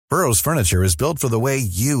Burrow's furniture is built for the way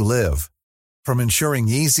you live. From ensuring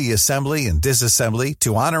easy assembly and disassembly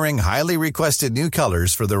to honoring highly requested new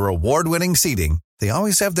colors for their award-winning seating, they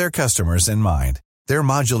always have their customers in mind. Their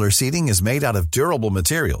modular seating is made out of durable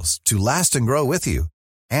materials to last and grow with you.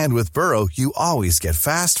 And with Burrow, you always get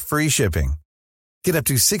fast, free shipping. Get up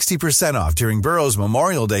to 60% off during Burrow's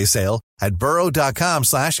Memorial Day sale at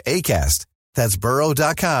burrow.com/ACAST. That's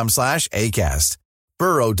burrow.com/ACAST.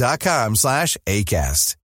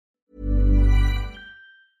 burrow.com/ACAST.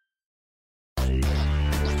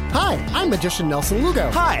 Hi, I'm Magician Nelson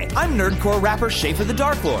Lugo. Hi, I'm Nerdcore rapper Schaefer the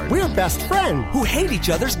Dark Lord. We're best friends who hate each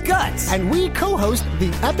other's guts. And we co-host the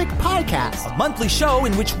Epic Podcast, a monthly show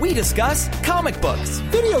in which we discuss comic books,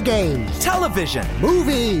 video games, television,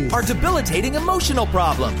 movies, our debilitating emotional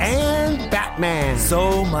problems, and Batman.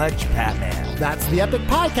 So much Batman. That's the Epic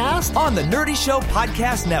Podcast on the Nerdy Show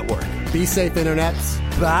Podcast Network. Be safe, internets.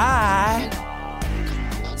 Bye.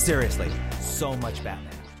 Seriously, so much Batman.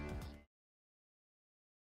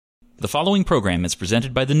 The following program is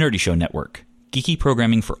presented by the Nerdy Show Network, geeky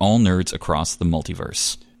programming for all nerds across the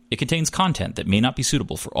multiverse. It contains content that may not be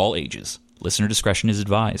suitable for all ages. Listener discretion is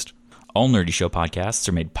advised. All Nerdy Show podcasts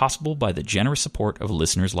are made possible by the generous support of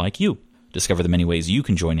listeners like you. Discover the many ways you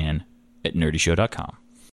can join in at nerdyshow.com.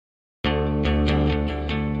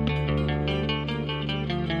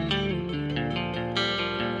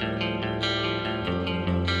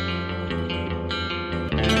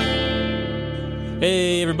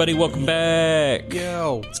 Hey everybody, welcome back.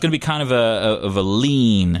 Yo. It's going to be kind of a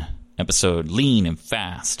lean episode, lean and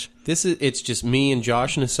fast. It's just me and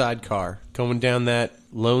Josh in a sidecar going down that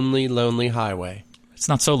lonely, lonely highway. It's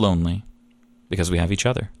not so lonely because we have each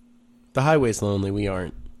other. The highway's lonely, we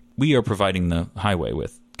aren't. We are providing the highway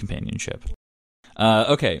with companionship.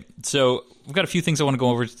 Okay, so we've got a few things I want to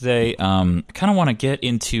go over today. I kind of want to get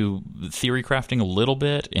into theory crafting a little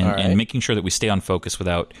bit and making sure that we stay on focus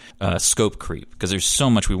without scope creep, because there's so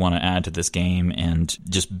much we want to add to this game and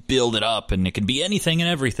just build it up, and it can be anything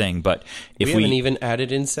and everything. But if we haven't even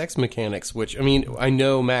added in sex mechanics, which, I mean, I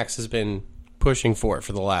know Max has been pushing for it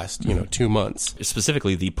for the last 2 months.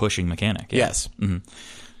 Specifically the pushing mechanic. Yeah. Yes. Mm-hmm.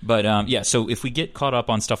 But, so if we get caught up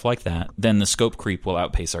on stuff like that, then the scope creep will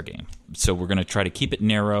outpace our game. So we're going to try to keep it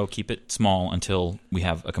narrow, keep it small until we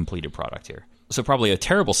have a completed product here. So probably a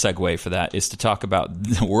terrible segue for that is to talk about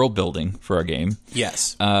the world building for our game.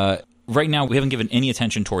 Yes. Right now, we haven't given any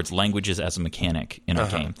attention towards languages as a mechanic in our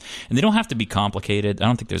game. And they don't have to be complicated. I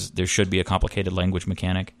don't think there should be a complicated language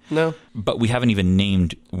mechanic. No. But we haven't even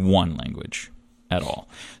named one language at all.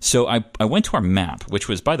 So I went to our map, which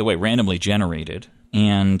was, by the way, randomly generated.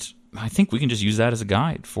 And I think we can just use that as a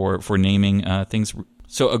guide for naming things.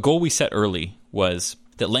 So a goal we set early was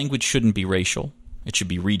that language shouldn't be racial. It should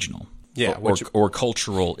be regional. Yeah, or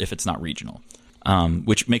cultural if it's not regional.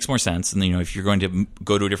 Which makes more sense. And if you're going to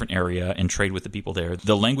go to a different area and trade with the people there,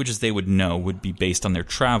 the languages they would know would be based on their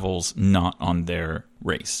travels, not on their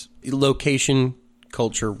race. Location,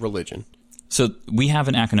 culture, religion. So we have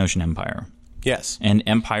an Akanosan Empire. Yes. And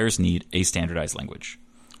empires need a standardized language.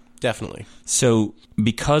 Definitely. So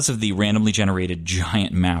because of the randomly generated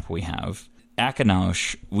giant map we have,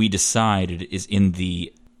 Akanosh, we decided, is in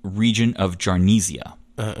the region of Jarnesia.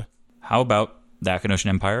 Uh-huh. How about the Akanosan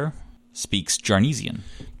Empire speaks Jarnesian?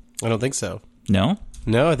 I don't think so. No?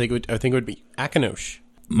 No, I think it would be Akanosh.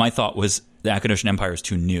 My thought was the Akanosan Empire is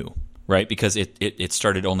too new, right? Because it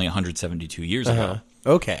started only 172 years ago.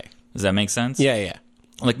 Okay. Does that make sense? Yeah.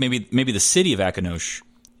 Like maybe the city of Akanosh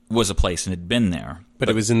was a place and had been there. But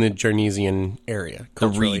it was in the Jarnesian area. The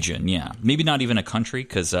region, yeah. Maybe not even a country,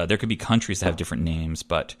 because there could be countries that have different names,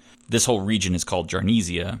 but this whole region is called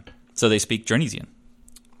Jarnesia, so they speak Jarnesian.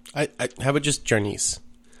 How about just Jarnese?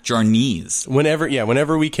 Jarnese.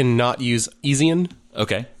 Whenever we can not use Esian.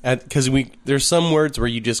 Okay. Because there's some words where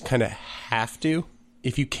you just kind of have to.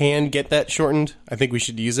 If you can get that shortened, I think we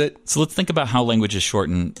should use it. So let's think about how language is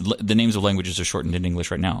shortened. The names of languages are shortened in English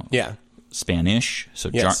right now. Yeah. Spanish, so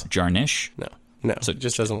yes. Jarnish. No, so it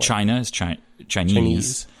just doesn't work. China is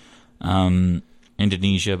Chinese.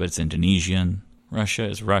 Indonesia, but it's Indonesian. Russia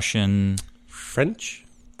is Russian. French.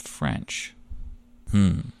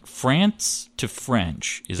 France to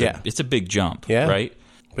French is it's a big jump, right?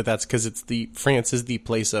 But that's because France is the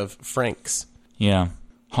place of Franks. Yeah.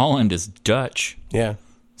 Holland is Dutch. Yeah.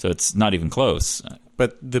 So it's not even close.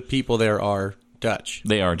 But the people there are Dutch.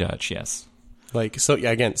 They are Dutch, yes.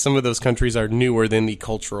 Again, some of those countries are newer than the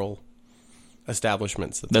cultural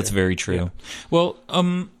establishments. That's very true. Yeah. Well,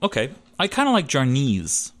 okay. I kind of like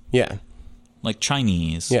Jarnese. Yeah. Like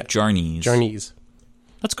Chinese. Yeah. Jarnese. Jarnese.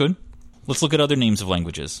 That's good. Let's look at other names of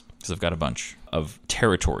languages. because I've got a bunch of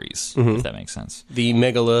territories, if that makes sense. The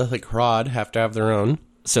megalithic Hrod have to have their own.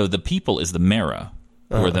 So the people is the Mera,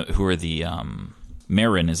 who are the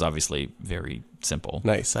Merin is obviously very simple.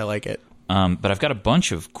 Nice, I like it. But I've got a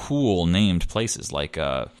bunch of cool named places. Like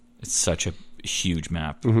it's such a huge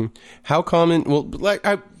map. Mm-hmm. How common? Well, like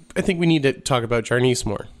I think we need to talk about Jarnese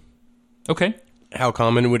more. Okay. How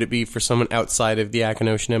common would it be for someone outside of the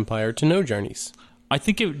Akanosian Empire to know Jarnese? I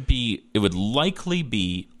think it would likely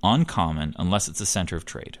be uncommon unless it's a center of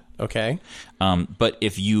trade. Okay. But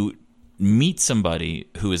if you meet somebody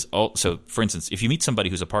who is also, for instance, if you meet somebody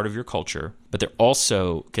who's a part of your culture, but they're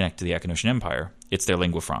also connected to the Akanosian Empire, it's their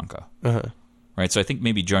lingua franca. Uh-huh. Right? So I think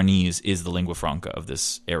maybe Jarnese is the lingua franca of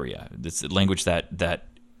this area. It's a language that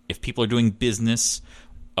if people are doing business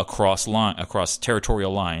across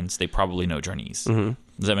territorial lines, they probably know Jarnese. Mm-hmm.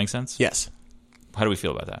 Does that make sense? Yes. How do we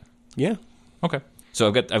feel about that? Yeah. Okay. So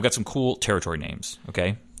I've got some cool territory names,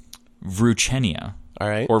 okay? Vruchenia. All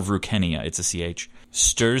right. Or Vrukenia, it's a CH.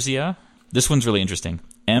 Sturzia. This one's really interesting.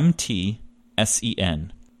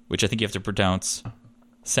 MTSEN, which I think you have to pronounce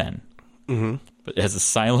Sen. Mm-hmm. But it has a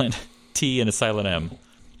silent T and a silent M.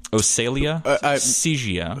 Osalia.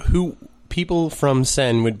 Sigia. Who people from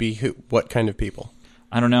Sen would be who? What kind of people?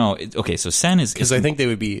 I don't know. Okay, so Sen is... Because I think they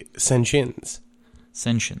would be Senshins.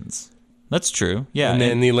 Sentians. That's true. Yeah. And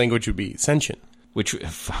then the language would be Senshin. Which,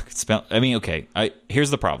 spell... I mean, okay. Here's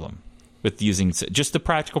the problem with using... Just the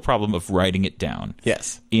practical problem of writing it down.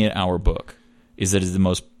 Yes. In our book. Is that it's the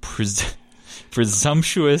most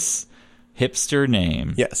presumptuous hipster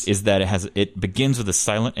name. Yes. Is that it begins with a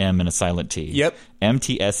silent M and a silent T. Yep.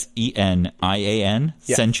 MTSENIAN.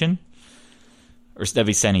 Yep. Senshin. Or that'd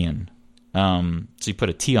be Senian. So you put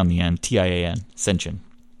a T on the end. TIAN. Senshin.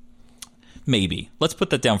 Maybe. Let's put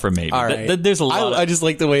that down for maybe. All right. There's a lot. I just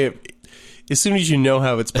like the way it... As soon as you know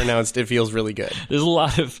how it's pronounced, it feels really good. There's a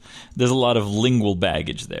lot of lingual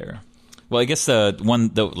baggage there. Well, I guess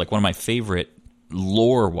one of my favorite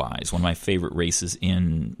lore-wise, one of my favorite races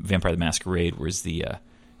in Vampire the Masquerade was the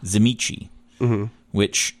Zimichi,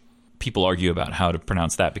 which people argue about how to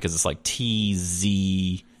pronounce that because it's like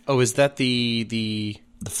TZ. Oh, is that the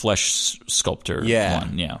flesh sculptor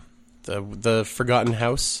one? Yeah. The Forgotten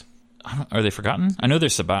House. Are they forgotten? I know they're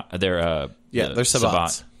Sabat. They're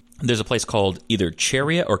Sabbats. There's a place called either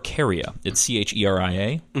Cheria or Caria. It's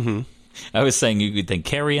Cheria. Mm-hmm. I was saying you could think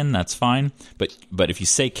Carrion, that's fine, but if you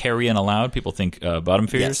say Carrion aloud, people think bottom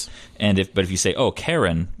feeders. Yes. And if you say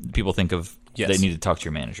Karen, people think of they need to talk to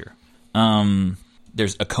your manager.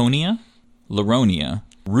 There's Aconia, Laronia,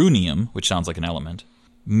 Runium, which sounds like an element,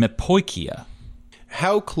 Mepoikia.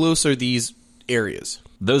 How close are these areas?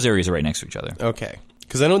 Those areas are right next to each other. Okay,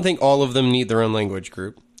 because I don't think all of them need their own language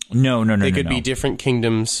group. No. They could be different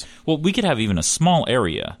kingdoms. Well, we could have even a small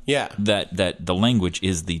area. Yeah. That the language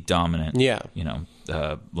is the dominant. Yeah.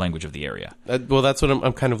 Language of the area. Well, that's what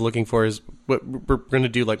I'm kind of looking for. Is what we're going to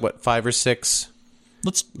do? Like what, 5 or 6?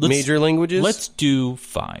 Let's major languages. Let's do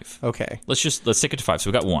 5. Okay. Let's stick it to 5. So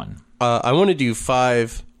we got 1. I want to do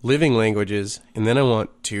 5 living languages, and then I want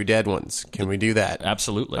 2 dead ones. Can we do that?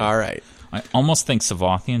 Absolutely. All right. I almost think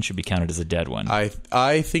Savathian should be counted as a dead one.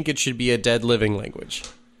 I think it should be a dead living language.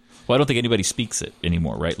 Well, I don't think anybody speaks it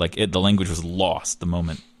anymore, right? Like the language was lost the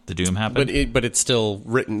moment the Doom happened. But it's still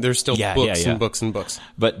written. There's still books and books and books.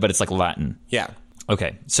 But it's like Latin. Yeah.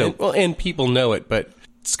 Okay. So and people know it, but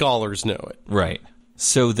scholars know it. Right.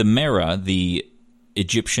 So the Mera, the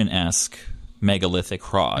Egyptian-esque megalithic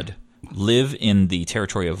Hrod, live in the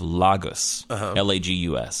territory of Lagus,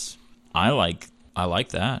 Lagus. I like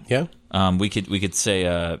that. Yeah. We could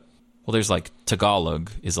say there's like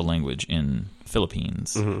Tagalog is a language in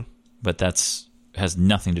Philippines, but has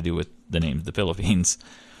nothing to do with the name of the Philippines.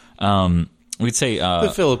 We'd say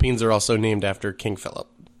the Philippines are also named after King Philip.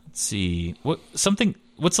 Let's see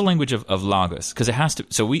what's the language of Lagos? Because it has to.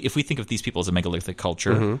 So if we think of these people as a megalithic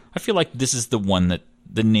culture, I feel like this is the one that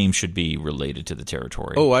the name should be related to the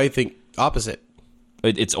territory. Oh, I think opposite.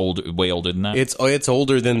 It's old, way older than that. It's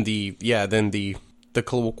older than the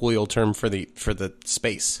colloquial term for the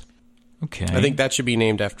space. Okay. I think that should be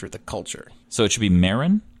named after the culture. So it should be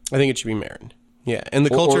Marin? I think it should be Marin. Yeah, and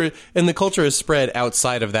the culture is spread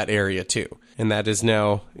outside of that area too. And that is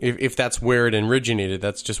now, if that's where it originated,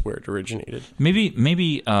 that's just where it originated.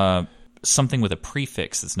 Maybe something with a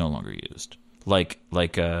prefix that's no longer used, like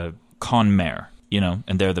Conmer, and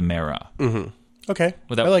they're the Mera. Mm-hmm. Okay,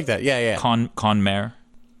 I like that. Yeah. Conmer.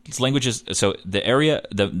 It's languages. So the area,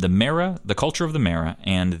 the Mera, the culture of the Mera,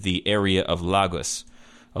 and the area of Lagos.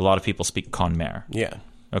 A lot of people speak Conmer. Yeah.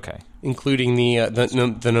 Okay. Including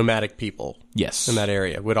the nomadic people. Yes. In that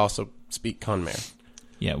area would also speak Conmer.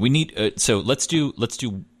 Yeah, we need. So let's do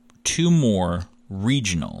 2 more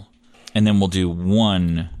regional, and then we'll do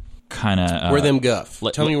one kind of... where them guff.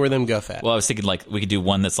 Tell me where them guff at. Well, I was thinking like we could do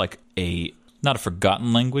one that's like not a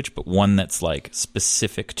forgotten language, but one that's like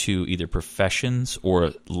specific to either professions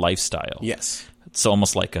or lifestyle. Yes. It's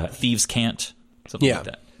almost like a thieves' cant, something like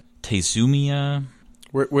that. Tezumia.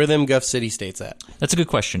 Where them guff city-states at? That's a good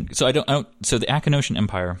question. So so the Akanosian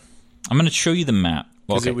Empire, I'm going to show you the map.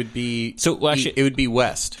 Because it would be... actually, it would be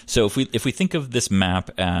west. So if we think of this map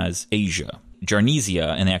as Asia,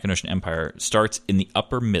 Jarnesia in the Akanosian Empire starts in the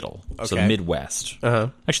upper middle, so the Midwest.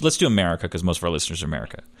 Actually, let's do America because most of our listeners are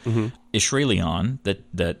America. Israelion,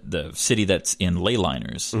 the city that's in ley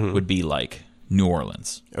liners, would be like New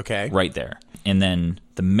Orleans. Okay. Right there. And then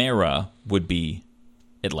the Mera would be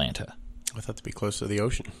Atlanta. I thought to be close to the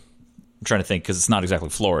ocean. I'm trying to think because it's not exactly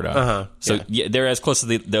Florida. So yeah, they're as close to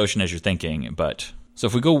the ocean as you're thinking, but... So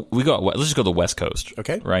if we go, let's just go to the West Coast.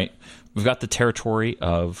 Okay. Right? We've got the territory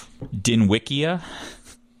of Dinwikia,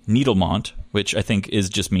 Needlemont, which I think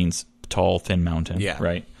just means tall, thin mountain. Yeah.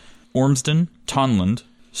 Right? Ormsden, Tonland,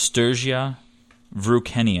 Sturgia,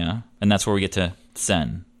 Vrukenia, and that's where we get to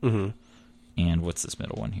Sen. And what's this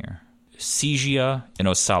middle one here? Sigia and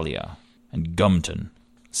Osalia, and Gumton.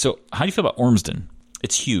 So how do you feel about Ormsden?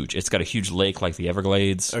 It's huge. It's got a huge lake like the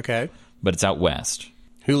Everglades. Okay. But it's out west.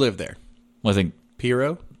 Who lived there? Well, I think...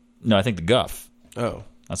 Piro? No, I think the Guff. Oh.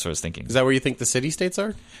 That's what I was thinking. Is that where you think the city-states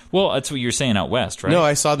are? Well, that's what you're saying out west, right? No,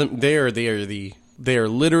 I saw them. They are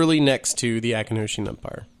literally next to the Akanosian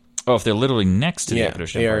Empire. Oh, if they're literally next to the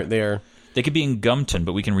Akanosian Empire. They are. They could be in Gumton,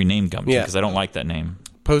 but we can rename Gumton because I don't like that name.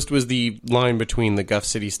 Post was the line between the Guff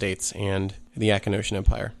city-states and the Akanosian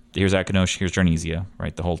Empire. Here's Akanosh, here's Jarnesia,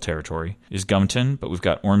 right? The whole territory. There's Gumton, but we've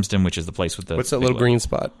got Ormsden, which is the place with the... What's that little green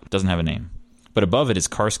spot? Doesn't have a name. But above it is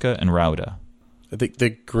Karska and Rauda. I think the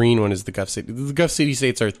green one is the Guff city. The Guff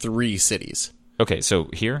city-states are 3 cities. Okay, so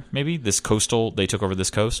here, maybe? This coastal... They took over this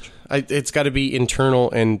coast? It's got to be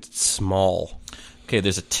internal and small. Okay,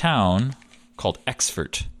 there's a town called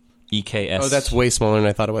Exfort. EKS. Oh, that's way smaller than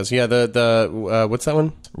I thought it was. Yeah, the what's that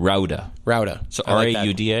one? Rauda. So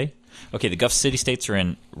Rauda. Okay, the Guff city-states are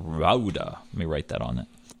in Rauda. Let me write that on it.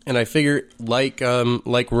 And I figure, like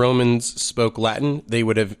Romans spoke Latin, they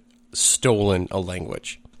would have stolen a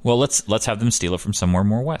language. Well, let's have them steal it from somewhere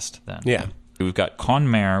more west, then. Yeah. We've got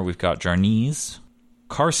Conmare, we've got Jarnes,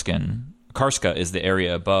 Karskin. Karska is the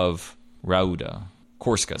area above Rauda.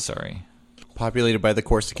 Korska, sorry. Populated by the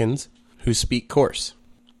Corsicans, who speak Korse.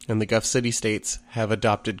 And the Guff city-states have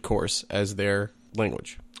adopted Korse as their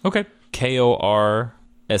language. Okay. Korse?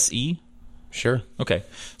 Sure. Okay.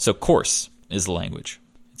 So Korse is the language.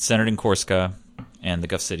 It's centered in Korska, and the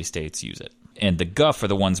Guff city-states use it. And the Guff are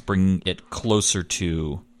the ones bringing it closer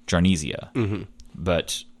to Jarnesia.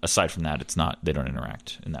 But aside from that, it's not. They don't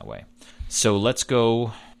interact in that way. So let's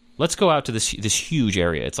go out to this huge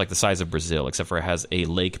area. It's like the size of Brazil, except for it has a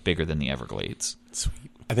lake bigger than the Everglades.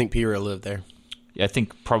 Sweet. I think Piro lived there. I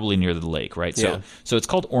think probably near the lake, right? Yeah. So it's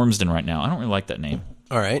called Ormsden right now. I don't really like that name.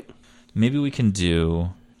 All right. Maybe we can do...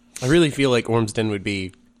 I really feel like Ormsden would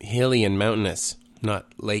be hilly and mountainous, not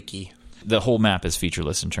lakey. The whole map is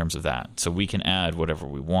featureless in terms of that. So we can add whatever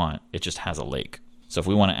we want. It just has a lake. So if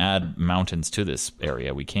we want to add mountains to this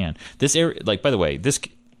area, we can. This area, like, by the way, this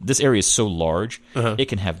area is so large, it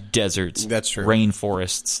can have deserts, that's true,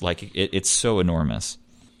 rainforests. Like, it's so enormous.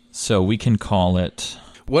 So we can call it...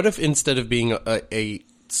 What if instead of being a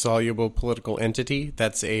soluble political entity,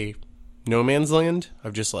 that's a no man's land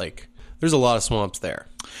of just like, there's a lot of swamps there.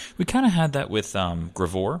 We kind of had that with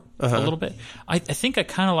Gravor a little bit. I think I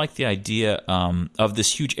kind of like the idea of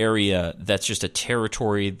this huge area that's just a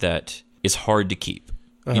territory that is hard to keep.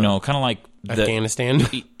 You know, kind of like Afghanistan,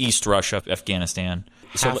 East Russia, Afghanistan,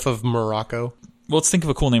 half of Morocco. Well, let's think of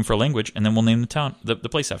a cool name for a language, and then we'll name the town, the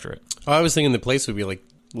place after it. Oh, I was thinking the place would be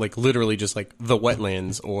like literally just like the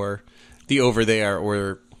wetlands or the over there,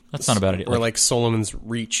 or that's not a bad idea. Or like Solomon's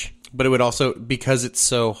Reach. But it would also, because it's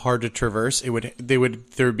so hard to traverse, there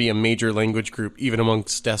would be a major language group even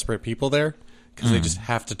amongst desperate people there because they just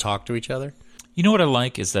have to talk to each other. You know what I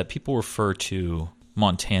like is that people refer to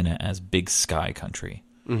Montana as Big Sky Country.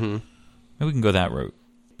 Maybe we can go that route.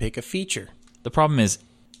 Pick a feature. The problem is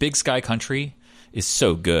Big Sky Country is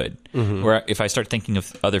so good. Where if I start thinking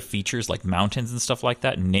of other features like mountains and stuff like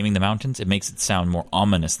that and naming the mountains, it makes it sound more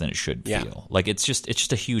ominous than it should feel. Like it's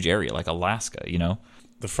just a huge area like Alaska, you know?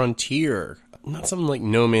 The frontier, not something like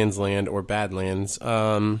No Man's Land or Badlands.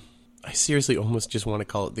 I seriously almost just want to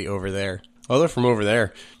call it the over there. Oh, they're from over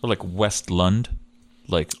there. Or like Westland.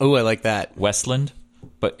 Like, oh, I like that. Westland,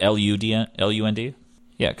 but L-U-N-D?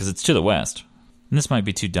 Yeah, because it's to the west. And this might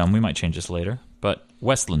be too dumb. We might change this later. But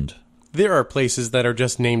Westland. There are places that are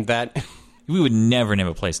just named that. We would never name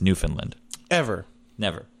a place Newfoundland. Ever.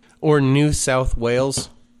 Never. Or New South Wales.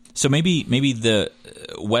 So maybe the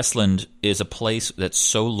Westland is a place that's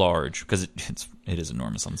so large, because it is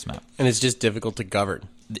enormous on this map. And it's just difficult to govern.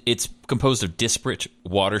 It's composed of disparate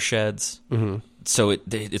watersheds, so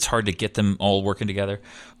it's hard to get them all working together.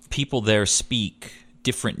 People there speak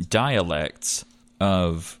different dialects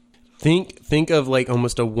of... Think of like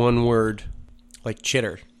almost a one-word, like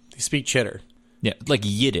chitter. They speak chitter. Yeah, like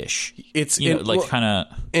Yiddish. It's kind of...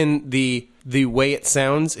 And the way it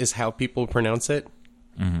sounds is how people pronounce it.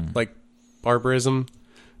 Like barbarism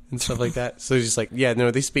and stuff like that. So he's just like, yeah,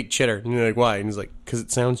 no, they speak chitter. And you're like, why? And he's like, because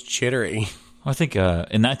it sounds chittery. I think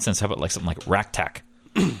in that sense, how about like something like ragtag?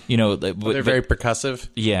 They're very percussive.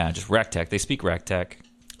 Yeah, just ragtag. They speak ragtag.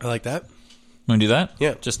 I like that. Want to do that?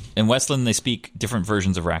 Yeah. Just in Westland, they speak different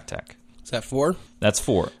versions of ragtag. Is that 4? That's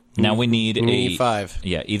 4. Now we need 5.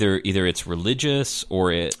 Yeah, either it's religious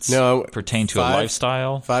or it's pertain to 5, a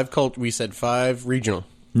lifestyle. 5 we said 5 regional.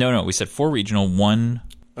 No, we said 4 regional, 1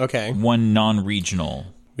 non-regional.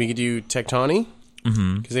 We could do Tectoni,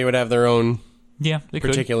 because they would have their own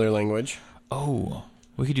particular language. Oh,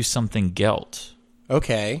 we could do something Gelt.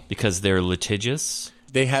 Okay. Because they're litigious.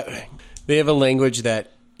 They have a language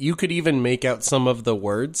that you could even make out some of the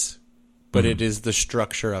words, but it is the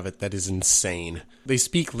structure of it that is insane. They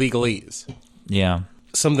speak legalese. Yeah.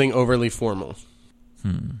 Something overly formal.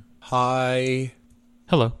 Hi.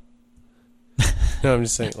 Hello. No, I'm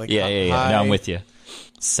just saying. Like, yeah. Hi. No, I'm with you.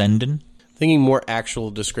 Senden. Thinking more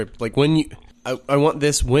actual descriptive. Like when you, I want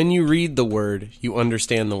this. When you read the word, you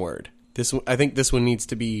understand the word. I think this one needs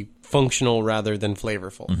to be functional rather than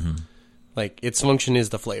flavorful. Like its function is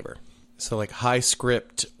the flavor. So like high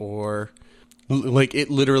script, or like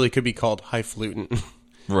it literally could be called highfalutin.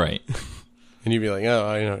 Right. And you'd be like, oh,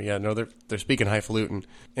 I know, yeah, no, they're speaking highfalutin,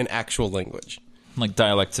 an actual language. Like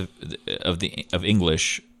dialects of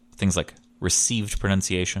English, things like received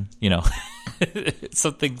pronunciation,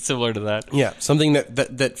 something similar to that. Yeah, something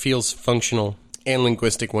that feels functional and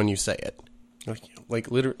linguistic when you say it.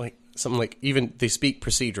 Like literally, like something like even they speak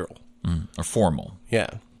procedural. Or formal. Yeah.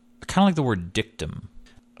 Kind of like the word dictum.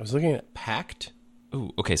 I was looking at pact.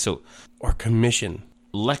 Ooh, okay, so... Or commission.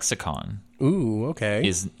 Lexicon. Ooh, okay.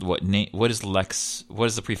 Is what is lex? What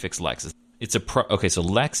is the prefix lex? It's so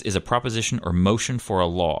lex is a proposition or motion for a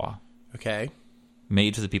law. Okay.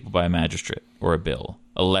 Made to the people by a magistrate or a bill.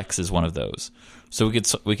 A lex is one of those. So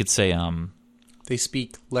we could say they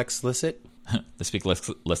speak lex-licit. They speak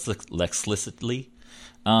lex-licitly.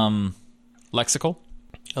 Lexical.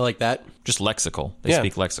 I like that. Just lexical. They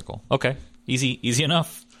speak lexical. Okay. Easy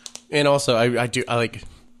enough. And also I like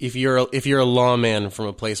if you're a lawman from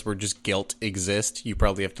a place where just guilt exists, you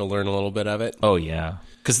probably have to learn a little bit of it. Oh yeah.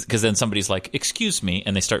 Because then somebody's like, excuse me,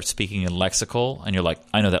 and they start speaking in lexical, and you're like,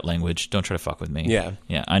 I know that language. Don't try to fuck with me. Yeah.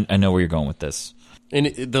 Yeah, I know where you're going with this. And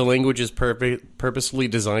the language is purposefully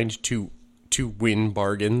designed to win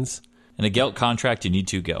bargains. In a Gelt contract, you need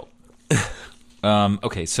 2 Gelt.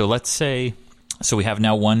 Okay, so let's say... So we have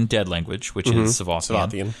now 1 dead language, which is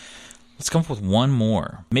Savathian. Let's come up with 1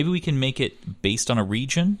 more. Maybe we can make it based on a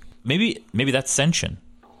region. Maybe that's Senshin.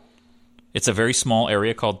 It's a very small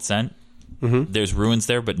area called Sent. There's ruins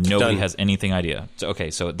there, but nobody has anything idea.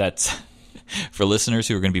 So that's for listeners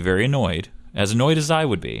who are going to be very annoyed as I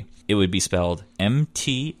would be. It would be spelled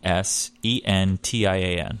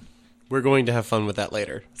Mtsentintian. We're going to have fun with that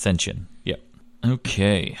later. Senshin. Yep.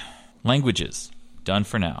 Okay. Languages done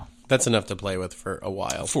for now. That's enough to play with for a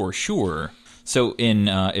while. For sure. So in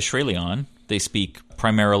Israelion, they speak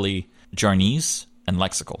primarily Jarnese and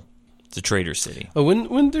lexical. It's a trader city. Oh,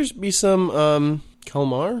 wouldn't there be some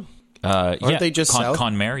Kalmar? Aren't they just south?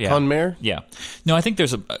 Conmer, yeah. Conmer? Yeah. No, I think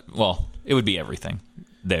there's it would be everything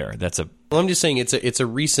there. Well, I'm just saying it's a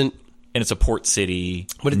recent... And it's a port city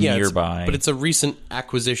nearby. But it's a recent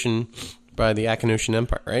acquisition by the Akanosian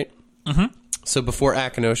Empire, right? Mm-hmm. So before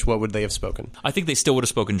Akanosh, what would they have spoken? I think they still would have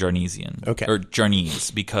spoken Jarnesian. Okay. Or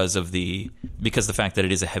Jarnese because the fact that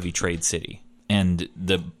it is a heavy trade city. And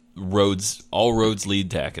all roads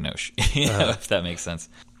lead to Akanosh. If that makes sense.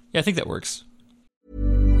 Yeah, I think that works.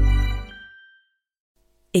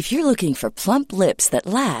 If you're looking for plump lips that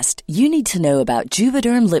last, you need to know about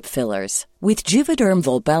Juvederm lip fillers. With Juvederm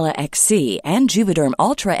Volbella XC and Juvederm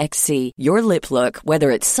Ultra XC, your lip look, whether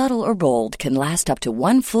it's subtle or bold, can last up to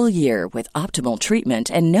 1 full year with optimal treatment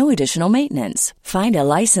and no additional maintenance. Find a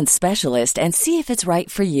licensed specialist and see if it's right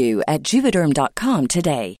for you at Juvederm.com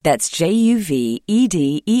today. That's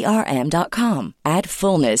JUVEDERM.com. Add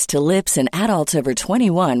fullness to lips in adults over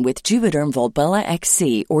 21 with Juvederm Volbella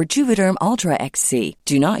XC or Juvederm Ultra XC.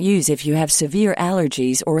 Do not use if you have severe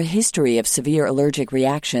allergies or a history of severe allergic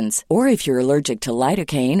reactions, or if you're allergic to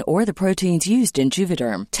lidocaine or the proteins used in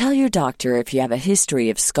Juvederm. Tell your doctor if you have a history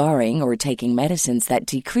of scarring or taking medicines that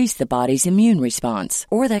decrease the body's immune response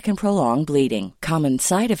or that can prolong bleeding. Common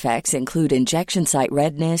side effects include injection site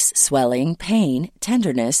redness, swelling, pain,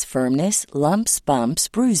 tenderness, firmness, lumps, bumps,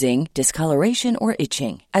 bruising, discoloration, or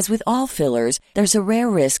itching. As with all fillers, there's a rare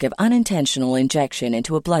risk of unintentional injection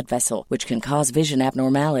into a blood vessel, which can cause vision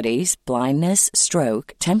abnormalities, blindness,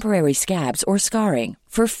 stroke, temporary scabs, or scarring.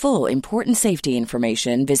 For full, important safety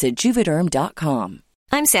information, visit Juvederm.com.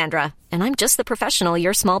 I'm Sandra, and I'm just the professional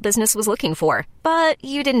your small business was looking for. But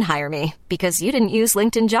you didn't hire me because you didn't use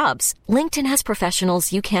LinkedIn Jobs. LinkedIn has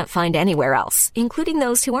professionals you can't find anywhere else, including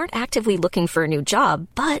those who aren't actively looking for a new job,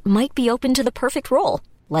 but might be open to the perfect role,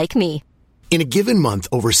 like me. In a given month,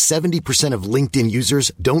 over 70% of LinkedIn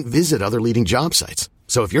users don't visit other leading job sites.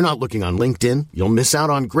 So if you're not looking on LinkedIn, you'll miss out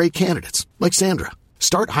on great candidates like Sandra.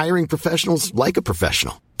 Start hiring professionals like a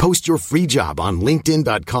professional. Post your free job on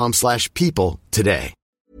linkedin.com/people today.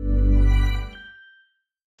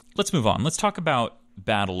 Let's move on. Let's talk about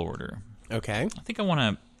battle order. Okay. I think I want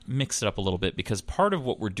to mix it up a little bit because part of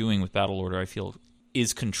what we're doing with battle order, I feel,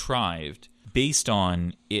 is contrived based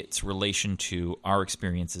on its relation to our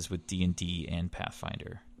experiences with D&D and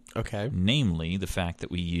Pathfinder. Okay. Namely, the fact that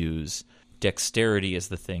we use dexterity as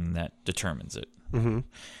the thing that determines it. Mm-hmm.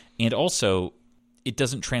 And also, it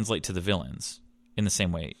doesn't translate to the villains in the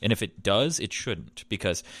same way. And if it does, it shouldn't.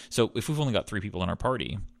 Because, so if we've only got 3 people in our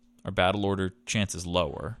party, our battle order chance is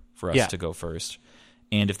lower for us to go first.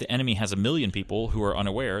 And if the enemy has 1 million people who are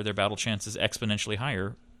unaware, their battle chance is exponentially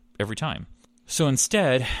higher every time. So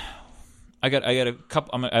instead, I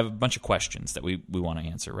have a bunch of questions that we want to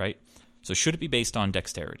answer, right? So should it be based on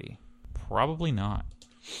dexterity? Probably not.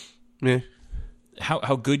 Meh.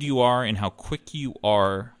 How good you are and how quick you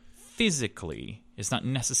are physically is not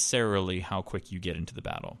necessarily how quick you get into the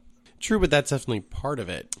battle. True, but that's definitely part of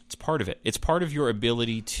it. It's part of it. It's part of your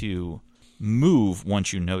ability to move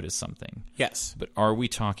once you notice something. Yes. But are we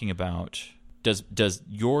talking about, does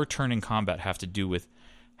your turn in combat have to do with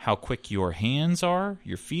how quick your hands are,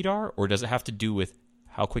 your feet are, or does it have to do with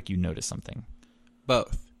how quick you notice something?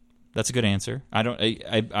 Both. That's a good answer.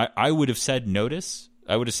 I would have said notice.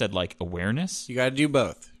 I would have said like awareness. You got to do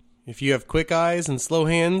both. If you have quick eyes and slow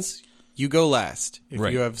hands, you go last. If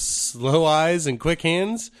Right. you have slow eyes and quick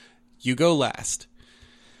hands, you go last.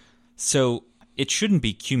 So it shouldn't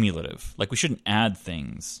be cumulative. Like we shouldn't add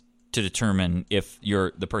things to determine if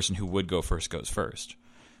you're the person who would go first goes first.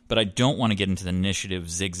 But I don't want to get into the initiative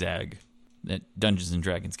zigzag that Dungeons and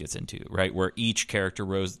Dragons gets into, right? Where each character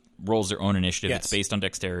rolls their own initiative. Yes. It's based on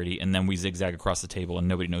dexterity, and then we zigzag across the table, and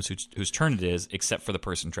nobody knows whose turn it is except for the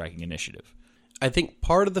person tracking initiative. I think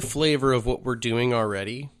part of the flavor of what we're doing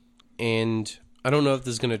already, and I don't know if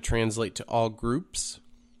this is going to translate to all groups,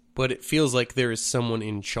 but it feels like there is someone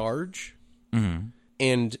in charge. Mm-hmm.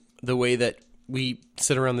 And the way that we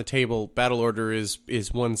sit around the table, battle order is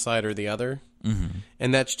one side or the other. Mm-hmm.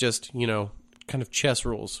 And that's just, kind of chess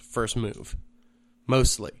rules, first move.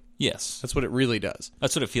 Mostly. Yes. That's what it really does.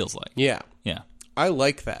 That's what it feels like. Yeah. Yeah. I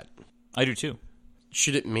like that. I do too.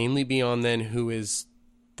 Should it mainly be on then who is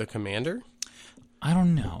the commander? I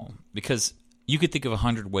don't know. Because you could think of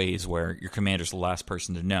 100 ways where your commander's the last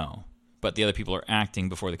person to know, but the other people are acting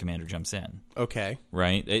before the commander jumps in. Okay.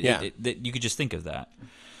 Right? Yeah. You could just think of that.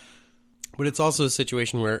 But it's also a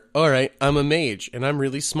situation where, all right, I'm a mage and I'm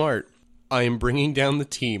really smart. I am bringing down the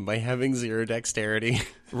team by having 0 dexterity.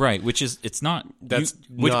 Right, which in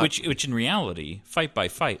reality, fight by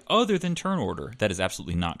fight, other than turn order, that is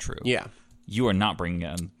absolutely not true. Yeah. You are not bringing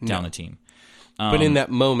down the team. But in that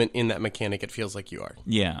moment, in that mechanic, it feels like you are.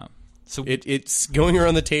 Yeah. So It's going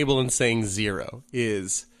around the table and saying 0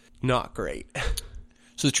 is not great.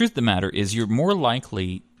 So the truth of the matter is you're more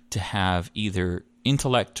likely to have either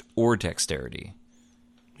intellect or dexterity.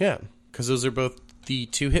 Yeah, because those are both the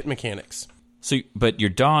 2 hit mechanics. So, but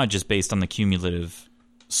your dodge is based on the cumulative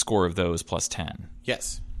score of those plus 10.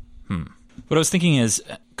 Yes. What I was thinking is,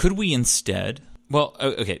 could we instead... Well,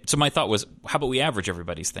 okay, so my thought was, how about we average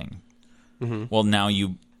everybody's thing? Mm-hmm. Well, now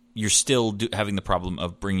you're still having the problem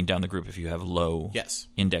of bringing down the group if you have low Yes.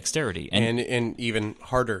 in dexterity. And even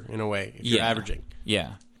harder, in a way, if you're averaging.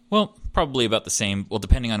 Yeah. Well, Probably about the same. Well,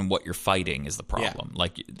 depending on what you're fighting is the problem.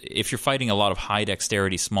 Like, if you're fighting a lot of high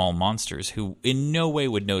dexterity small monsters who in no way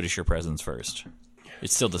would notice your presence first,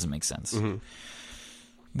 it still doesn't make sense. Mm-hmm.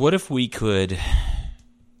 What if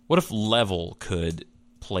level could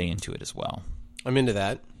play into it as well? I'm into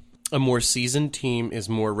that. A more seasoned team is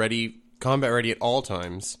more combat ready at all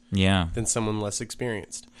times than someone less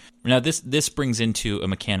experienced. Now, this brings into a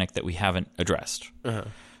mechanic that we haven't addressed.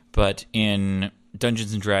 But in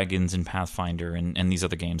Dungeons & Dragons and Pathfinder and these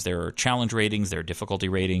other games, there are challenge ratings, there are difficulty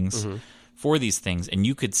ratings for these things. And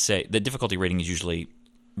you could say the difficulty rating is usually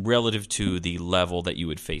relative to the level that you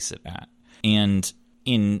would face it at. And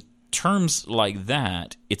in terms like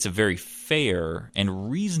that, it's a very fair and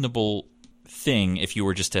reasonable thing if you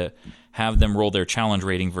were just to have them roll their challenge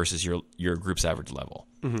rating versus your group's average level.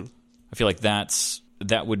 I feel like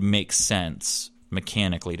that would make sense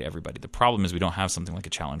mechanically to everybody. The problem is we don't have something like a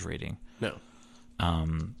challenge rating. No.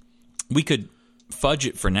 We could fudge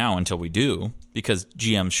it for now until we do, because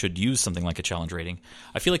GMs should use something like a challenge rating.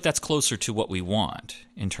 I feel like that's closer to what we want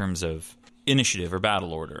in terms of initiative or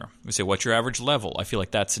battle order. We say, what's your average level? I feel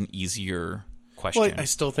like that's an easier question. Well, I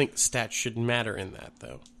still think stats should matter in that,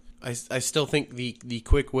 though. I still think the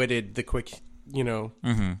quick-witted, the quick,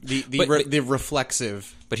 the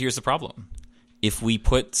reflexive. But here's the problem. If we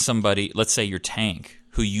put somebody, let's say your tank,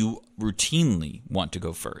 who you routinely want to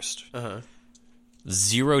go first,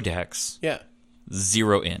 0 dex,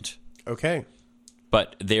 0 int. Okay.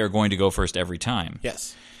 But they are going to go first every time.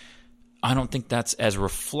 Yes. I don't think that's as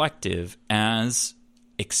reflective as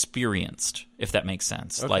experienced, if that makes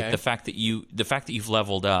sense. Okay. Like the fact that you've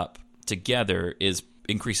leveled up together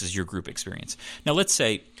increases your group experience. Now, let's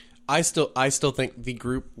say I still think the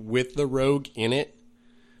group with the rogue in it,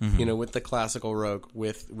 with the classical rogue,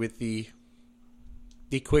 with the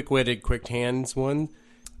quick-witted, quick hands one,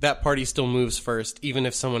 that party still moves first, even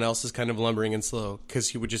if someone else is kind of lumbering and slow, because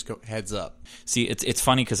he would just go heads up. See, it's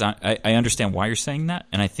funny because I understand why you're saying that,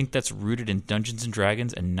 and I think that's rooted in Dungeons &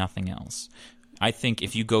 Dragons and nothing else. I think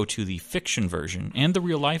if you go to the fiction version and the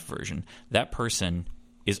real-life version, that person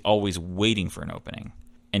is always waiting for an opening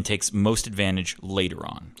and takes most advantage later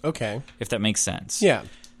on. Okay. If that makes sense. Yeah.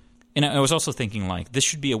 And I was also thinking, like, this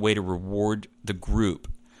should be a way to reward the group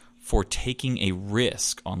for taking a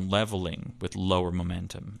risk on leveling with lower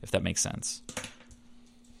momentum, if that makes sense.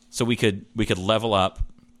 So we could level up,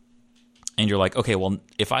 and you're like, okay, well,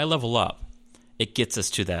 if I level up, it gets us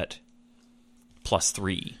to that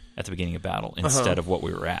 +3 at the beginning of battle instead of what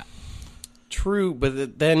we were at. True,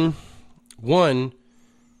 but then, one,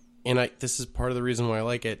 and this is part of the reason why I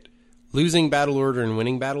like it, losing battle order and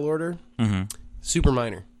winning battle order, super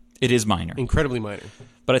minor. It is minor. Incredibly minor.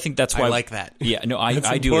 But I think that's why... I like that. Yeah, no,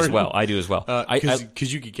 I do as well. I do as well.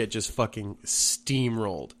 Because you could get just fucking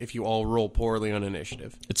steamrolled if you all roll poorly on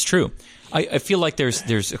initiative. It's true. I feel like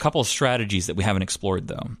there's a couple of strategies that we haven't explored,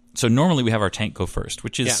 though. So normally we have our tank go first,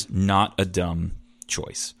 which is not a dumb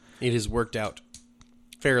choice. It has worked out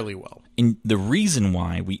fairly well. And the reason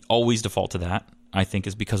why we always default to that, I think,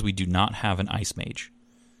 is because we do not have an ice mage.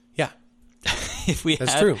 Yeah.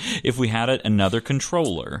 That's true. If we had another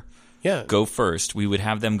controller go first, we would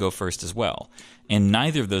have them go first as well. And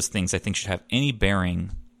neither of those things, I think, should have any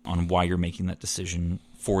bearing on why you're making that decision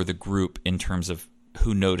for the group in terms of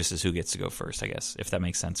who notices who gets to go first, I guess, if that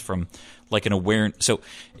makes sense. From like an awareness. So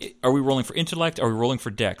are we rolling for intellect? Are we rolling for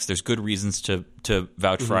dex? There's good reasons to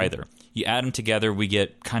vouch for either. You add them together, we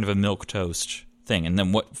get kind of a milquetoast thing. And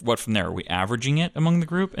then what from there? Are we averaging it among the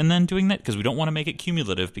group and then doing that? Because we don't want to make it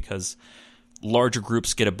cumulative, because larger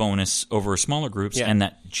groups get a bonus over smaller groups, and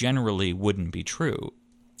that generally wouldn't be true.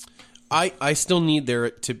 I still need there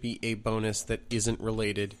to be a bonus that isn't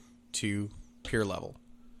related to peer level.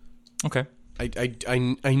 Okay.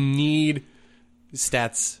 I need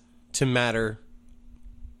stats to matter,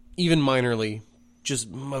 even minorly,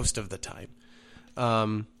 just most of the time.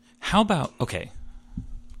 How about, okay,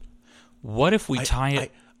 what if we tie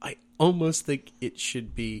it... I almost think it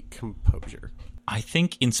should be composure. I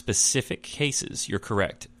think in specific cases, you're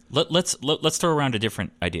correct. Let's throw around a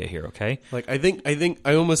different idea here, okay? Like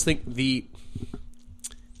I almost think the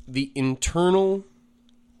internal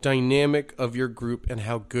dynamic of your group and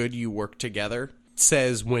how good you work together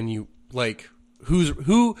says when you like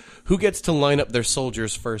who gets to line up their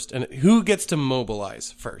soldiers first and who gets to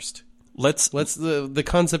mobilize first. Let's the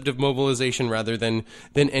concept of mobilization rather than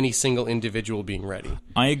any single individual being ready.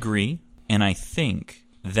 I agree, and I think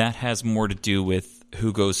that has more to do with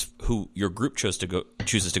who your group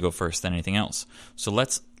chooses to go first than anything else. So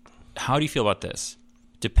how do you feel about this?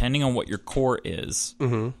 Depending on what your core is,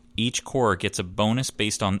 each core gets a bonus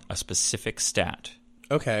based on a specific stat.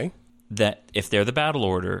 Okay. That if they're the battle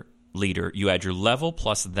order, leader, you add your level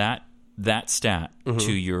plus that stat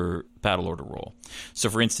to your battle order roll. So,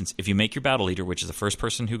 for instance, if you make your battle leader, which is the first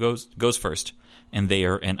person who goes first, and they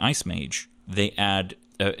are an ice mage, they add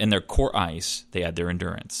in their core ice, they add their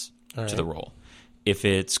endurance to the roll. If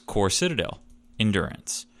it's core citadel,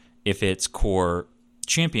 endurance. If it's core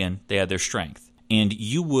champion, they add their strength. And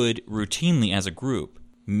you would routinely, as a group,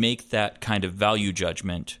 make that kind of value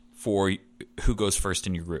judgment for who goes first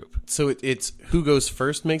in your group. So it's who goes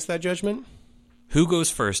first makes that judgment? Who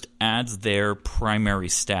goes first adds their primary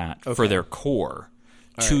stat for their core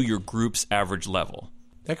to your group's average level.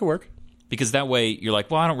 That could work. Because that way you're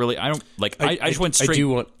like, well, I just went straight. I do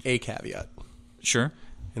want a caveat. Sure.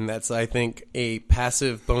 And that's, I think, a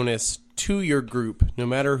passive bonus to your group, no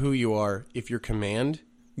matter who you are, if your command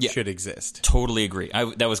should exist. Totally agree.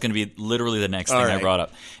 That was going to be literally the next thing I brought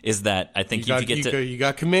up, is that I think you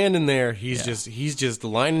got command in there. He's just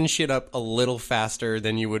lining shit up a little faster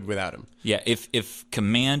than you would without him. Yeah, if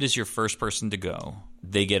command is your first person to go,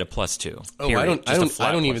 they get a +2. Oh, period.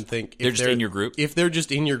 I don't even think they're just in your group. If they're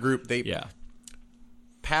just in your group,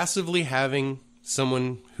 passively having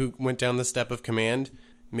someone who went down the step of command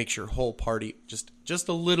makes your whole party just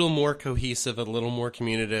a little more cohesive, a little more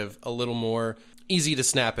communicative, a little more easy to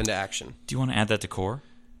snap into action. Do you want to add that to core?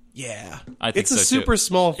 Yeah. I think it's a super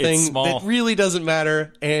small thing that really doesn't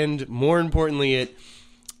matter, and more importantly,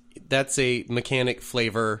 that's a mechanic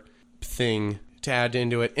flavor thing to add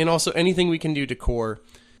into it. And also anything we can do to core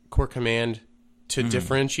command to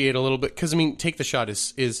differentiate a little bit, because I mean, take the shot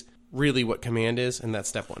is really what command is, and that's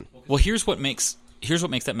step one. Well, here's what makes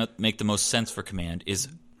that make the most sense for command is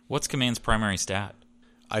what's command's primary stat?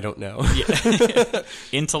 I don't know.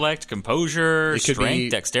 Intellect, composure,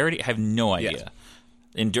 strength, dexterity. I have no idea.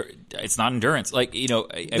 Yeah. It's not endurance. Like, you know,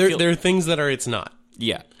 there are things that are it's not.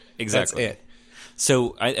 Yeah, exactly. That's it.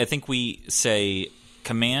 So I think we say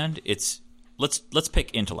command. Let's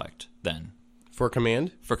pick intellect then. For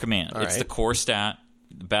command? For command. It's the core stat,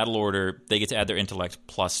 the battle order. They get to add their intellect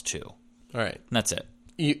 +2. All right. And that's it.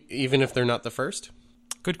 Even if they're not the first?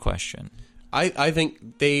 Good question. I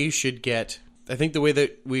think they should get... I think the way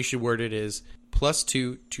that we should word it is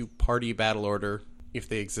 +2 to party battle order if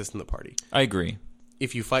they exist in the party. I agree.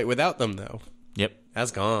 If you fight without them, though... Yep.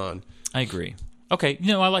 That's gone. I agree. Okay,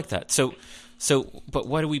 I like that. So, but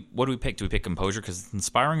what do we pick? Do we pick composure because it's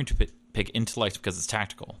inspiring, or do we pick intellect because it's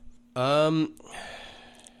tactical? Well,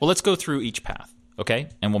 let's go through each path, okay?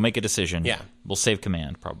 And we'll make a decision. Yeah. We'll save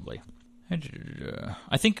command, probably.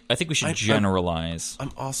 I think we should generalize.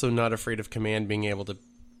 I'm also not afraid of command being able to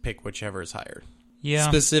pick whichever is higher. Yeah.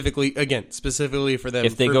 Specifically for them.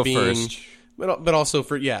 If they go first. But also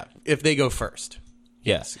if they go first.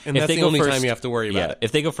 Yes. And that's the only time you have to worry about it.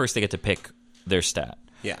 If they go first, they get to pick their stat.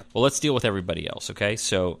 Yeah. Well, let's deal with everybody else, okay?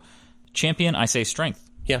 So, champion, I say strength.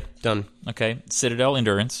 Yeah, done. Okay. Citadel,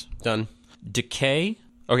 endurance. Done. Decay.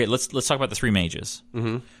 Okay, let's talk about the three mages.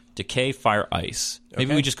 Mm-hmm. Decay, fire, ice.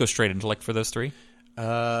 Maybe we just go straight intellect for those three?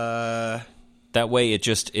 That way it's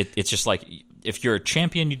just like, if you're a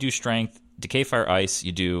champion, you do strength. Decay, fire, ice,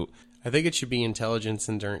 you do... I think it should be intelligence,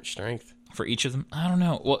 endurance, strength. For each of them? I don't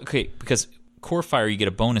know. Well, okay, because core fire, you get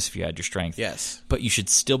a bonus if you add your strength. Yes. But you should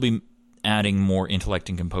still be adding more intellect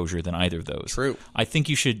and composure than either of those. True. I think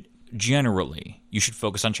you should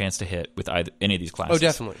focus on chance to hit with any of these classes. Oh,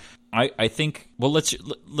 definitely. I think, well,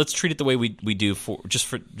 let's treat it the way we do for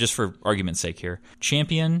argument's sake here.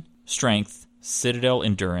 Champion, strength, citadel,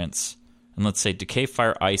 endurance, and let's say decay,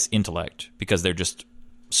 fire, ice, intellect, because they're just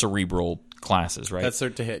cerebral classes, right? That's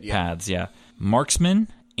start to hit, yeah. Paths, yeah. Marksman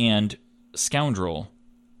and scoundrel,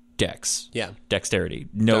 dex. Yeah. Dexterity.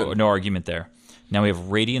 No argument there. Now we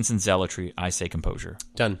have radiance and zealotry. I say composure.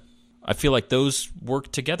 Done. I feel like those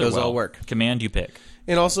work together well. Those all work. Command, you pick.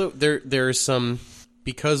 And also, there's some...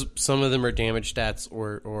 Because some of them are damage stats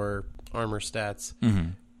or armor stats,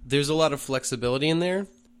 there's a lot of flexibility in there,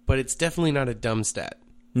 but it's definitely not a dumb stat.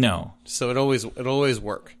 No. So it always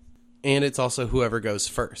work. And it's also whoever goes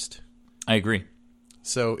first. I agree.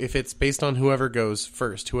 So if it's based on whoever goes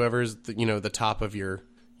first, whoever's the top of your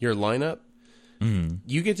lineup,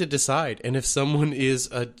 you get to decide. And if someone is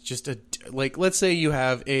let's say you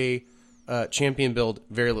have a champion build,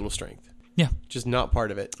 very little strength. Yeah. Just not part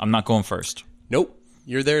of it. I'm not going first. Nope.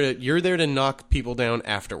 You're there to knock people down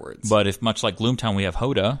afterwards. But if, much like Gloomtown, we have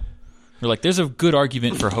Hoda, we're like, there's a good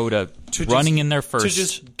argument for Hoda running in there first. To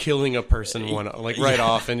just killing a person right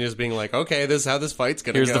off and just being like, okay, this is how this fight's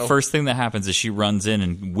going to go. Here's the first thing that happens is she runs in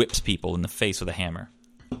and whips people in the face with a hammer.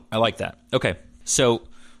 I like that. Okay, so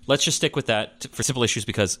let's just stick with that for simple issues,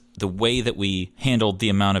 because the way that we handled the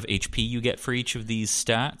amount of HP you get for each of these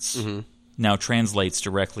stats now translates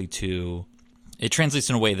directly to It translates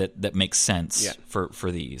in a way that makes sense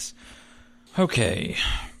for these. Okay.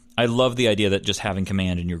 I love the idea that just having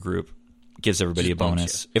command in your group gives everybody just a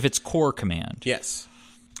bonus. If it's core command. Yes.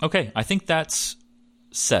 Okay, I think that's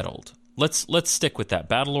settled. Let's stick with that.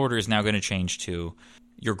 Battle order is now going to change to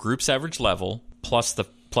your group's average level plus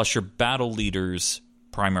your battle leader's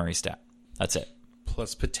primary stat. That's it.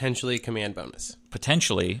 Plus potentially a command bonus.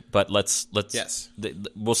 Potentially, but let's yes.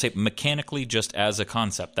 We'll say mechanically, just as a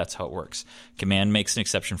concept, that's how it works. Command makes an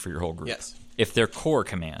exception for your whole group. Yes. If they're core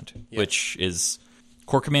command, which is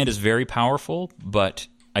core command is very powerful, but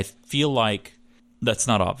I feel like that's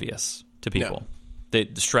not obvious to people. No. The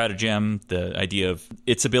stratagem, the idea of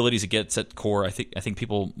its abilities it gets at core, I think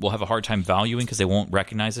people will have a hard time valuing because they won't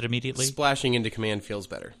recognize it immediately. Splashing into command feels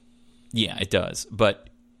better. Yeah, it does, but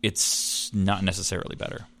it's not necessarily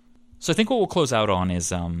better. So I think what we'll close out on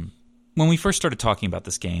is when we first started talking about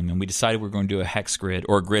this game and we decided we were going to do a hex grid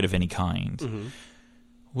or a grid of any kind,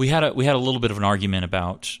 we had a little bit of an argument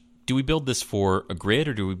about, do we build this for a grid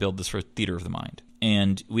or do we build this for theater of the mind?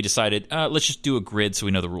 And we decided, let's just do a grid so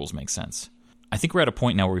we know the rules make sense. I think we're at a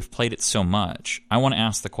point now where we've played it so much, I want to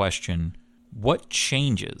ask the question, what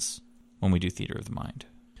changes when we do theater of the mind?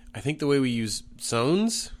 I think the way we use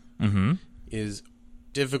zones is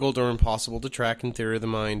difficult or impossible to track in theater of the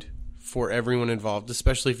mind for everyone involved,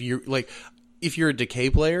 especially if you're a decay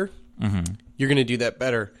player, you're going to do that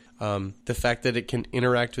better. The fact that it can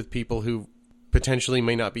interact with people who potentially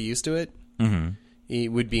may not be used to it,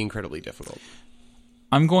 it would be incredibly difficult.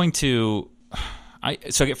 I'm going to... I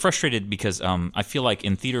get frustrated because I feel like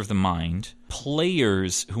in Theater of the Mind,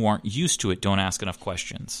 players who aren't used to it don't ask enough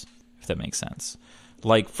questions, if that makes sense.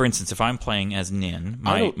 Like, for instance, if I'm playing as Nin,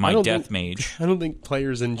 my death mage... I don't think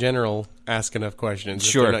players in general ask enough questions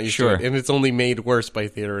if they're not used to it. And it's only made worse by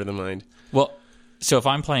Theater of the Mind. Well, so if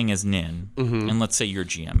I'm playing as Nin, and let's say you're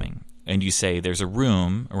GMing, and you say there's a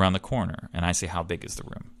room around the corner, and I say, how big is the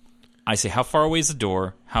room? I say, how far away is the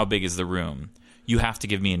door? How big is the room? You have to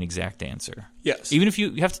give me an exact answer. Yes. Even if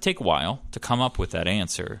you have to take a while to come up with that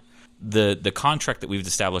answer, the contract that we've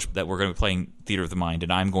established that we're going to be playing Theater of the Mind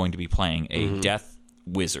and I'm going to be playing a death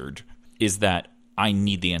wizard is that I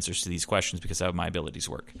need the answers to these questions because how my abilities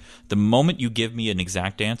work. The moment you give me an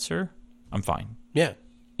exact answer, I'm fine. Yeah.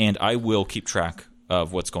 And I will keep track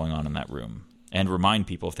of what's going on in that room and remind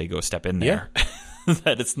people if they go step in there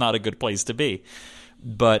that it's not a good place to be.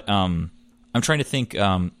 But I'm trying to think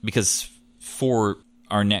because... for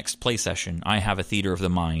our next play session, I have a Theater of the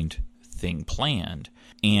Mind thing planned,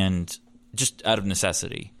 and just out of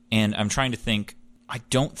necessity. And I'm trying to think, I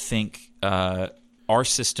don't think our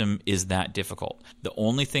system is that difficult. The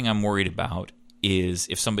only thing I'm worried about is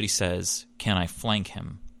if somebody says, can I flank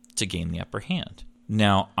him to gain the upper hand?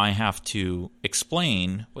 Now, I have to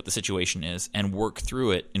explain what the situation is and work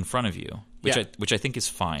through it in front of you, which I think is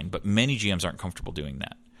fine, but many GMs aren't comfortable doing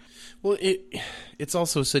that. Well, it's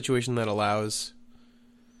also a situation that allows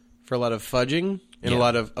for a lot of fudging and a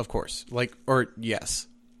lot of course, yes.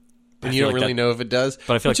 And you don't really know if it does.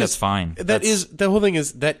 But I feel like that's fine. The whole thing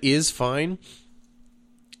is, that is fine.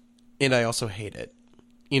 And I also hate it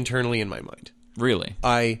internally in my mind. Really?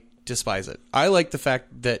 I despise it. I like the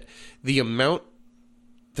fact that the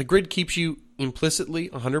grid keeps you implicitly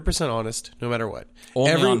 100% honest no matter what.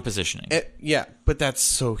 Only on positioning. Yeah, but that's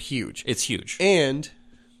so huge. It's huge. And...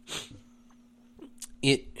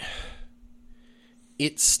 It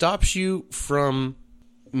stops you from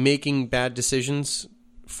making bad decisions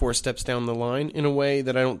 4 steps down the line in a way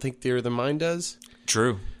that I don't think Theater of the Mind does.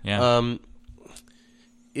 True. Yeah.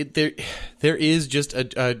 There is just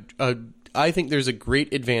I think there's a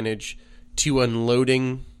great advantage to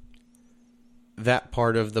unloading that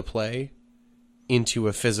part of the play into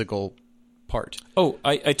a physical part. Oh,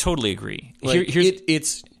 I totally agree.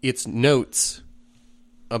 It's notes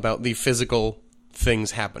about the physical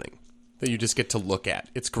things happening that you just get to look at.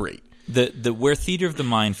 It's great. The where Theater of the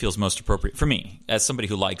Mind feels most appropriate for me, as somebody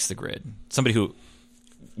who likes the grid, somebody who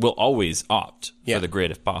will always opt for the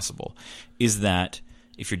grid if possible, is that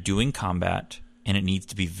if you're doing combat and it needs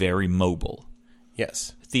to be very mobile,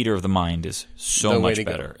 yes, Theater of the Mind is so much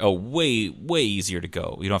better. Oh, way easier to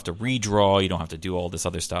go. You don't have to redraw. You don't have to do all this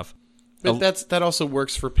other stuff. But that also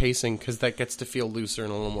works for pacing because that gets to feel looser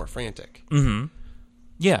and a little more frantic. Mm-hmm.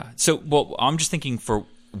 Yeah. So, I'm just thinking for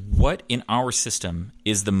what in our system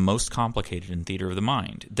is the most complicated in Theater of the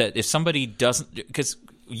Mind. That if somebody doesn't, because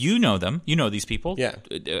you know them, you know these people. Yeah.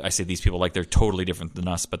 I say these people like they're totally different than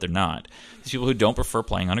us, but they're not. These people who don't prefer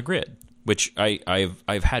playing on a grid, which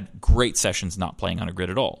I've had great sessions not playing on a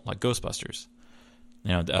grid at all, like Ghostbusters.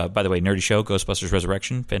 You know, by the way, Nerdy Show, Ghostbusters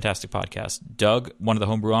Resurrection, fantastic podcast. Doug, one of the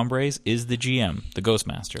homebrew hombres, is the GM, the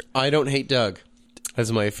Ghostmaster. I don't hate Doug.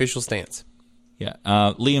 That's my official stance. Yeah.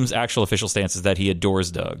 Liam's actual official stance is that he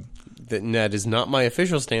adores Doug. That is not my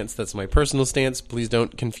official stance. That's my personal stance. Please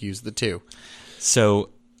don't confuse the two. So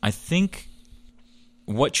I think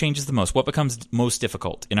what changes the most, what becomes most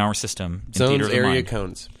difficult in our system, in Zones, Theater of the area, Mind,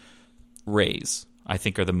 cones. rays, I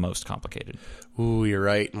think, are the most complicated. Ooh, you're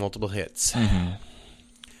right. Multiple hits. Mm-hmm.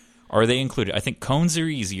 Are they included? I think cones are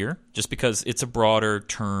easier, just because it's a broader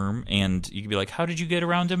term, and you can be like, how did you get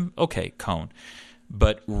around him? Okay, cone.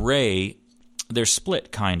 But ray, they're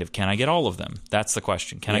split, kind of. Can I get all of them? That's the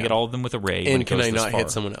question. Can I get all of them with a ray? And can I not hit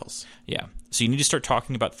someone else? Yeah. So you need to start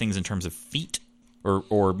talking about things in terms of feet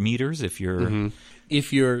or meters if you're... Mm-hmm.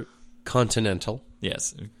 If you're continental.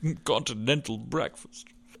 Yes. Continental breakfast.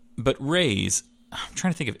 But rays, I'm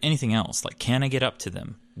trying to think of anything else. Like, can I get up to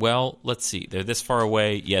them? Well, let's see. They're this far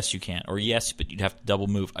away. Yes, you can. Or yes, but you'd have to double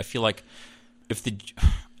move. I feel like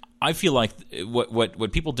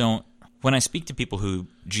what people don't... When I speak to people who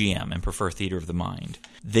GM and prefer Theater of the Mind,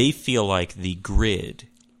 they feel like the grid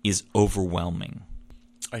is overwhelming.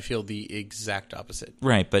 I feel the exact opposite.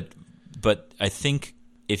 Right, but I think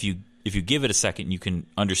if you give it a second, you can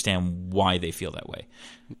understand why they feel that way.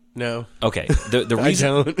 No. Okay.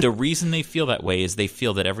 The reason they feel that way is they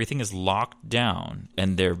feel that everything is locked down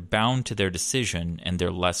and they're bound to their decision and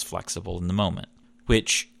they're less flexible in the moment,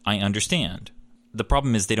 which I understand. The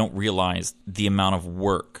problem is they don't realize the amount of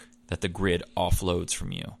work that the grid offloads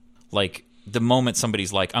from you. Like, the moment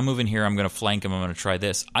somebody's like, I'm moving here, I'm going to flank him, I'm going to try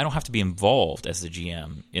this, I don't have to be involved as the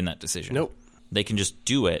GM in that decision. Nope. They can just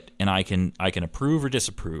do it, and I can approve or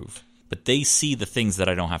disapprove. But they see the things that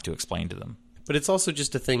I don't have to explain to them. But it's also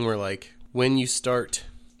just a thing where, like, when you start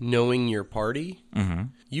knowing your party,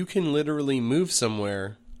 you can literally move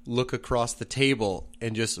somewhere, look across the table,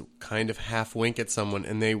 and just kind of half wink at someone,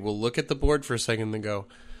 and they will look at the board for a second and go,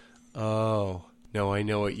 oh... No, I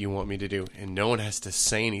know what you want me to do, and no one has to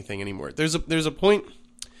say anything anymore. There's a point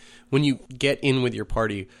when you get in with your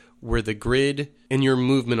party where the grid and your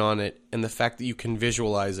movement on it and the fact that you can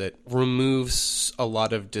visualize it removes a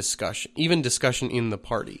lot of discussion, even discussion in the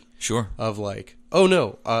party. Sure. Of like, oh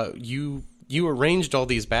no, you arranged all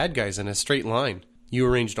these bad guys in a straight line. You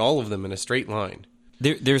arranged all of them in a straight line.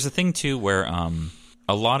 There's a thing, too, where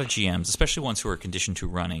a lot of GMs, especially ones who are conditioned to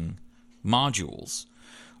running modules,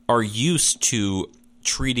 are used to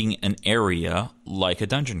treating an area like a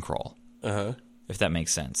dungeon crawl, if that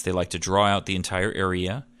makes sense. They like to draw out the entire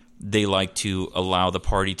area. They like to allow the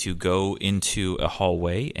party to go into a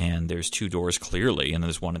hallway, and there's two doors clearly, and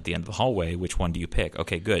there's one at the end of the hallway. Which one do you pick?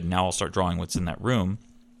 Okay, good. Now I'll start drawing what's in that room.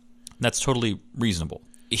 That's totally reasonable.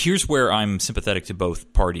 Here's where I'm sympathetic to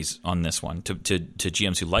both parties on this one, to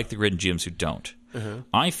GMs who like the grid and GMs who don't.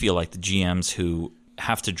 I feel like the GMs who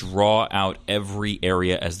have to draw out every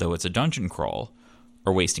area as though it's a dungeon crawl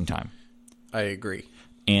are wasting time. I agree.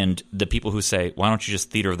 And the people who say, why don't you just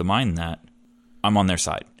Theater of the Mind that, I'm on their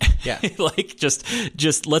side. Yeah. Like,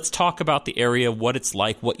 just let's talk about the area, what it's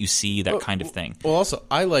like, what you see, that kind of thing. Well, also,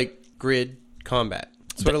 I like grid combat.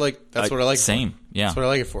 That's what I like. That's what I like. Same, yeah. That's what I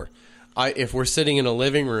like it for. If we're sitting in a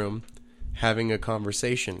living room having a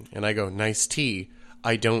conversation, and I go, nice tea,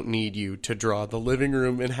 I don't need you to draw the living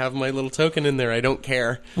room and have my little token in there. I don't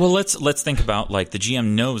care. Well, let's think about, like, the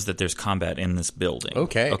GM knows that there's combat in this building.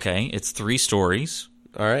 Okay, it's 3 stories.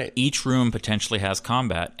 All right. Each room potentially has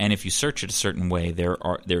combat, and if you search it a certain way,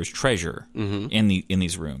 there's treasure in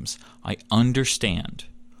these rooms. I understand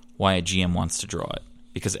why a GM wants to draw it,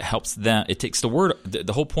 because it helps them. It takes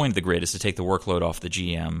the whole point of the grid is to take the workload off the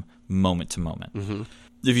GM moment to moment.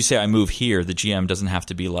 If you say, I move here, the GM doesn't have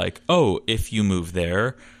to be like, oh, if you move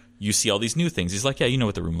there, you see all these new things. He's like, yeah, you know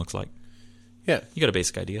what the room looks like. Yeah. You got a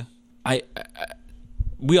basic idea.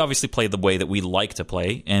 We obviously play the way that we like to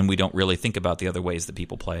play, and we don't really think about the other ways that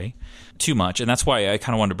people play too much. And that's why I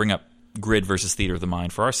kind of wanted to bring up grid versus Theater of the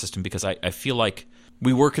Mind for our system, because I feel like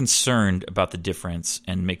we were concerned about the difference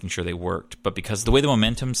and making sure they worked. But because the way the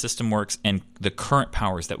momentum system works and the current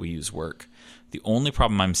powers that we use work, the only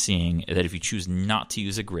problem I'm seeing is that if you choose not to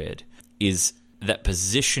use a grid is that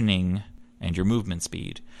positioning and your movement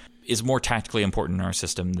speed is more tactically important in our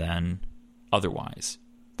system than otherwise.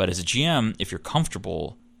 But as a GM, if you're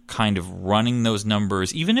comfortable kind of running those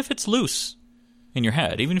numbers, even if it's loose in your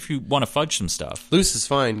head, even if you want to fudge some stuff. Loose is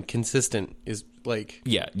fine. Consistent is like...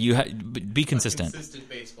 Yeah, be consistent. A consistent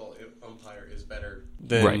baseball umpire is better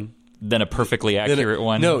than... Than a perfectly accurate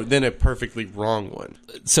one? No, than a perfectly wrong one.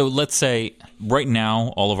 So let's say right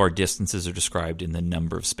now all of our distances are described in the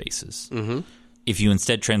number of spaces. If you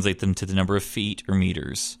instead translate them to the number of feet or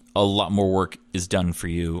meters, a lot more work is done for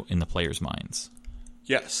you in the players' minds.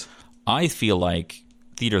 Yes. I feel like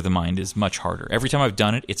theater of the mind is much harder. Every time I've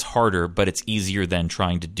done it, it's harder, but it's easier than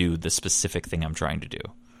trying to do the specific thing I'm trying to do.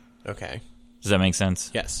 Okay. Does that make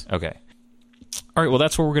sense? Yes. Okay. All right, well,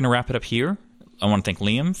 that's where we're going to wrap it up here. I want to thank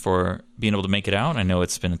Liam for being able to make it out. I know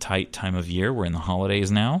it's been a tight time of year. We're in the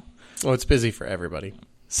holidays now. Well, it's busy for everybody.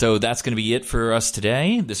 So that's going to be it for us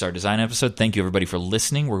today. This is our design episode. Thank you, everybody, for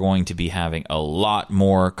listening. We're going to be having a lot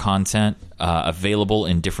more content available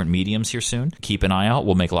in different mediums here soon. Keep an eye out.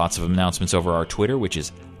 We'll make lots of announcements over our Twitter, which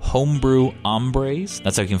is Homebrew Hombres.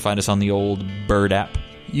 That's how you can find us on the old Bird app.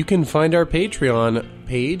 You can find our Patreon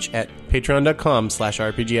page at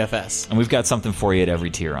patreon.com/RPGFS. And we've got something for you at every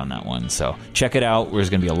tier on that one. So check it out. There's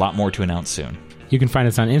going to be a lot more to announce soon. You can find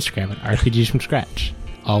us on Instagram at RPGs from Scratch.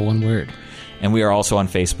 All one word. And we are also on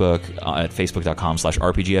Facebook at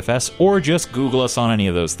facebook.com/RPGFS, or just Google us on any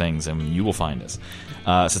of those things and you will find us.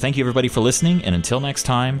 So thank you, everybody, for listening. And until next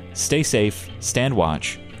time, stay safe, stand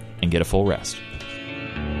watch, and get a full rest.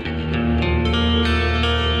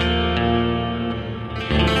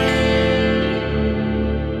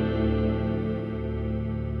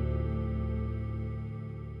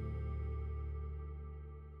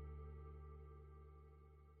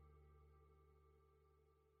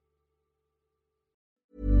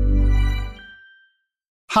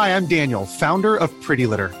 Hi, I'm Daniel, founder of Pretty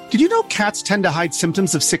Litter. Did you know cats tend to hide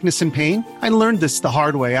symptoms of sickness and pain? I learned this the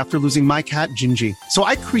hard way after losing my cat, Gingy. So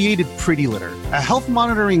I created Pretty Litter, a health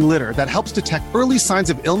monitoring litter that helps detect early signs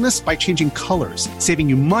of illness by changing colors, saving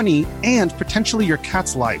you money and potentially your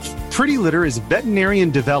cat's life. Pretty Litter is veterinarian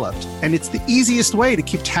developed, and it's the easiest way to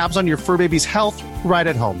keep tabs on your fur baby's health right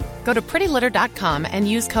at home. Go to prettylitter.com and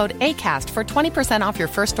use code ACAST for 20% off your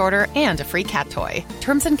first order and a free cat toy.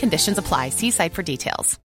 Terms and conditions apply. See site for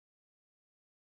details.